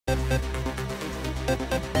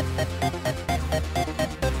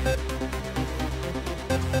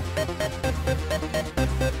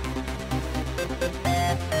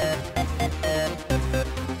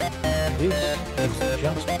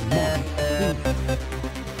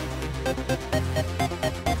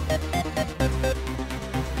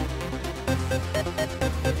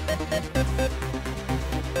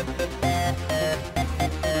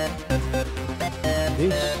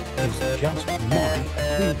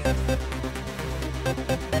This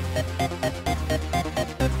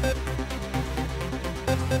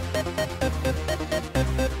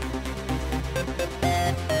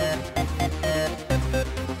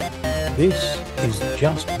is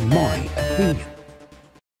just my opinion.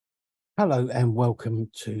 Hello and welcome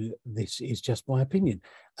to This Is Just My Opinion.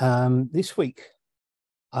 This week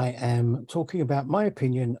I am talking about my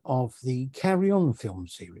opinion of the Carry On film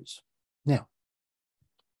series. Now,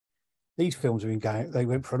 these films have been going, they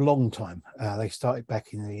went for a long time. They started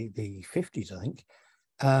back in the 50s, I think.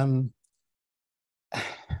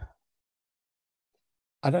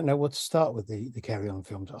 I don't know what to start with the Carry On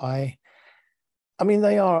films. I mean,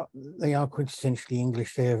 they are quintessentially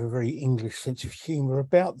English. They have a very English sense of humour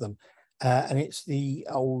about them. And it's the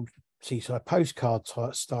old seaside postcard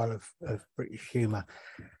type style of British humour.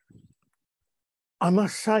 I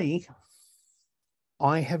must say,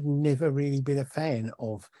 I have never really been a fan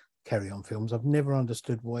of Carry On films. I've never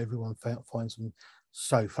understood why everyone finds them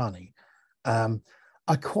so funny. I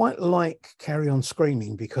quite like Carry On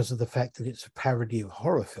Screaming because of the fact that it's a parody of a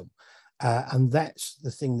horror film. And that's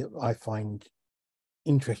the thing that I find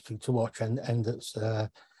interesting to watch and that's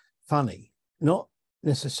funny. Not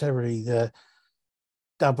necessarily the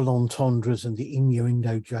double entendres and the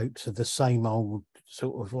innuendo jokes of the same old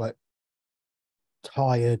sort of like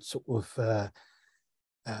tired sort of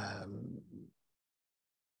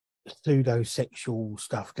pseudo-sexual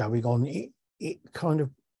stuff going on. It kind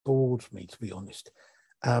of bores me, to be honest.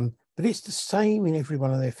 But it's the same in every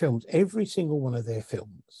one of their films. Every single one of their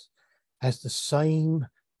films has the same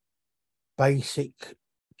basic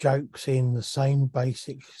jokes in, the same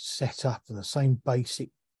basic setup and the same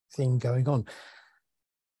basic thing going on.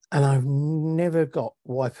 And I've never got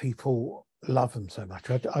why people love them so much.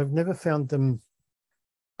 I've never found them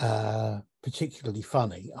particularly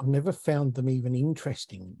funny. I've never found them even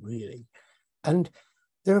interesting, really. And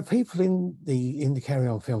there are people in the Carry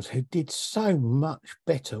On films who did so much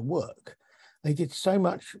better work. They did so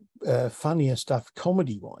much funnier stuff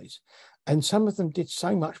comedy-wise. And some of them did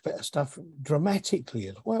so much better stuff dramatically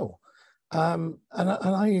as well. I'm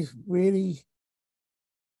really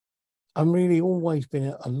always been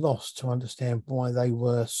at a loss to understand why they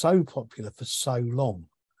were so popular for so long.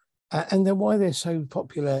 And then why they're so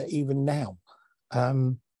popular even now.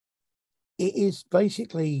 It is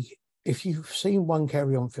basically, if you've seen one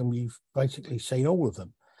Carry On film, you've basically seen all of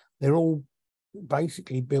them. They're all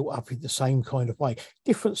basically built up in the same kind of way.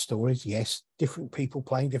 Different stories, yes, different people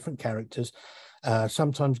playing different characters,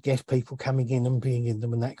 sometimes guest people coming in and being in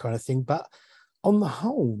them and that kind of thing. But on the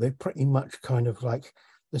whole, they're pretty much kind of like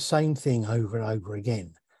the same thing over and over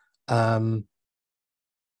again. And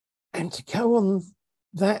to go on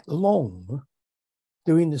that long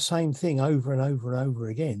doing the same thing over and over and over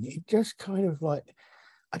again, it just kind of like,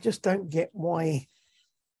 I just don't get why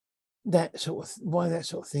that sort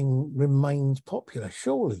of thing remains popular.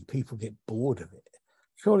 Surely people get bored of it.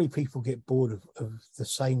 Surely people get bored of the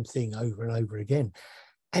same thing over and over again.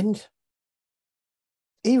 And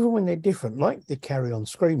even when they're different, like the Carry On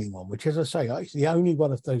Screaming one, which, as I say, it's the only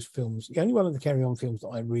one of those films, the only one of the Carry On films that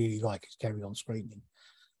I really like is Carry On Screaming.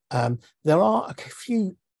 There are a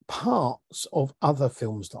few parts of other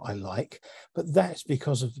films that I like, but that's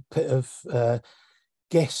because of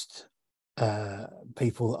guest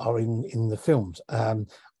people are in the films.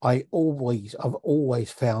 I've always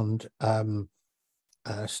found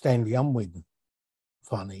Stanley Unwin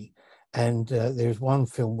funny, and there's one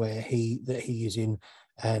film where he is in,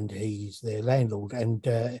 and he's their landlord,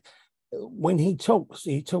 and when he talks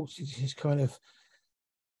this kind of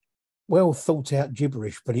well thought out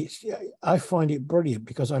gibberish, but I find it brilliant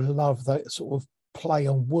because I love that sort of play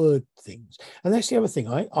on word things, and that's the other thing.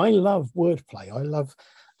 I love wordplay. I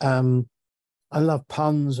love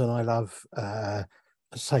puns, and I love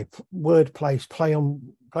say word plays on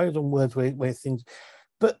words where things,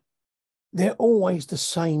 but they're always the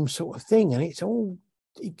same sort of thing, and it all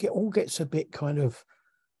gets a bit kind of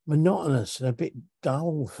monotonous and a bit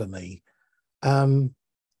dull for me. And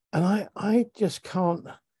I just can't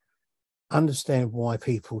understand why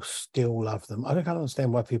people still love them. I don't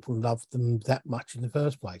understand why people love them that much in the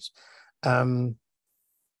first place.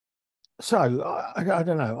 So I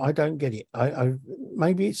don't know. I don't get it. I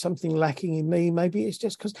maybe it's something lacking in me. Maybe it's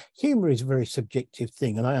just because humor is a very subjective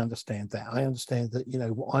thing, and I understand that. I understand that, you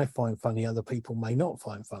know, what I find funny, other people may not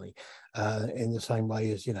find funny, in the same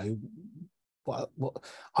way as, you know, what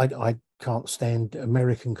I can't stand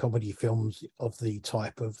American comedy films of the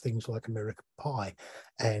type of things like American Pie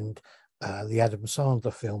and the Adam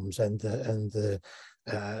Sandler films and the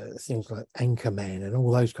things like Anchorman and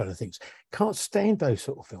all those kind of things. Can't stand those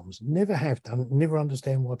sort of films. Never have done. Never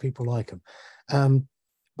understand why people like them.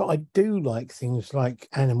 But I do like things like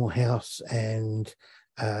Animal House and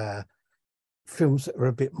films that are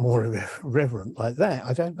a bit more irreverent like that.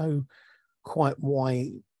 I don't know quite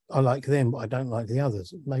why I like them, but I don't like the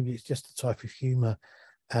others. Maybe it's just the type of humour.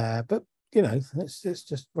 But, you know, it's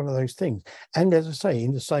just one of those things. And as I say,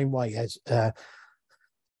 in the same way as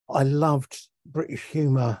I loved British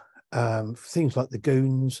humour, things like The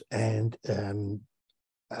Goons and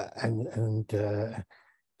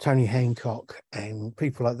Tony Hancock and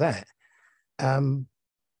people like that.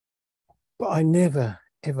 But I never,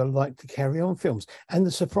 ever liked the Carry On films. And the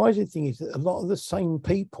surprising thing is that a lot of the same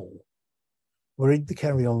people were in the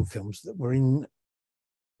Carry On films that were in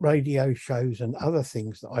radio shows and other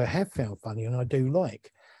things that I have found funny and I do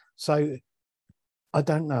like. So I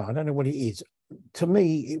don't know. I don't know what it is. To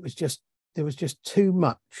me, it was just, there was just too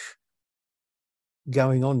much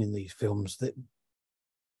going on in these films that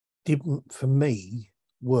didn't, for me,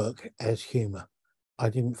 work as humour. I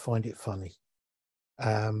didn't find it funny.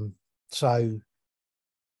 So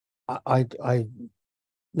I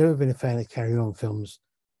never been a fan of Carry On films.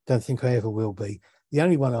 Don't think I ever will be. The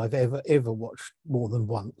only one I've ever watched more than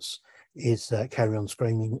once is Carry On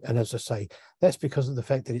Screaming. And as I say, that's because of the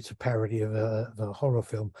fact that it's a parody of a horror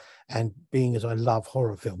film. And being as I love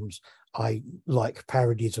horror films, I like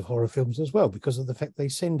parodies of horror films as well, because of the fact they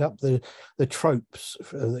send up the tropes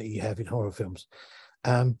that you have in horror films.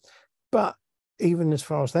 But even as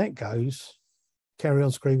far as that goes, Carry On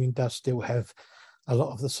Screaming does still have a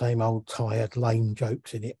lot of the same old tired, lame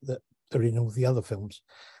jokes in it that are in all the other films.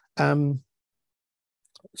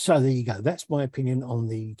 So there you go. That's my opinion on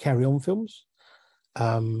the Carry On films.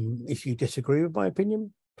 If you disagree with my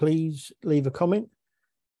opinion, please leave a comment.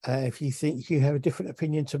 If you think you have a different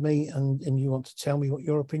opinion to me and you want to tell me what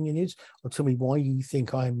your opinion is, or tell me why you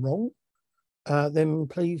think I'm wrong, then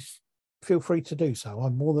please feel free to do so.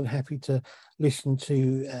 I'm more than happy to listen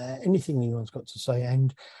to anything anyone's got to say.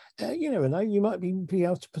 And you never know, you might be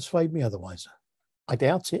able to persuade me otherwise. I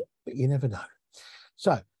doubt it, but you never know.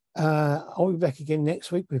 So I'll be back again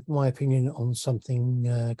next week with my opinion on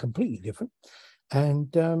something completely different.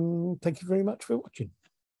 And thank you very much for watching.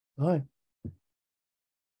 Bye.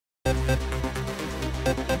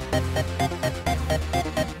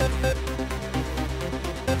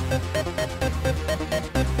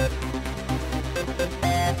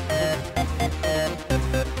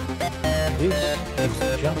 This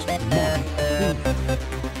is just my opinion.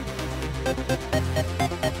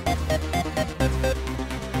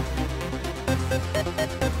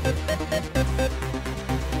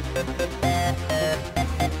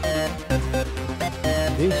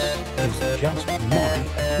 This is just my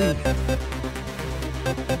opinion.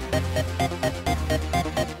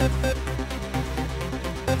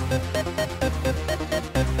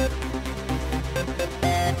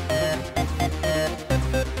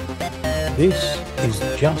 This is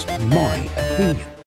just my opinion.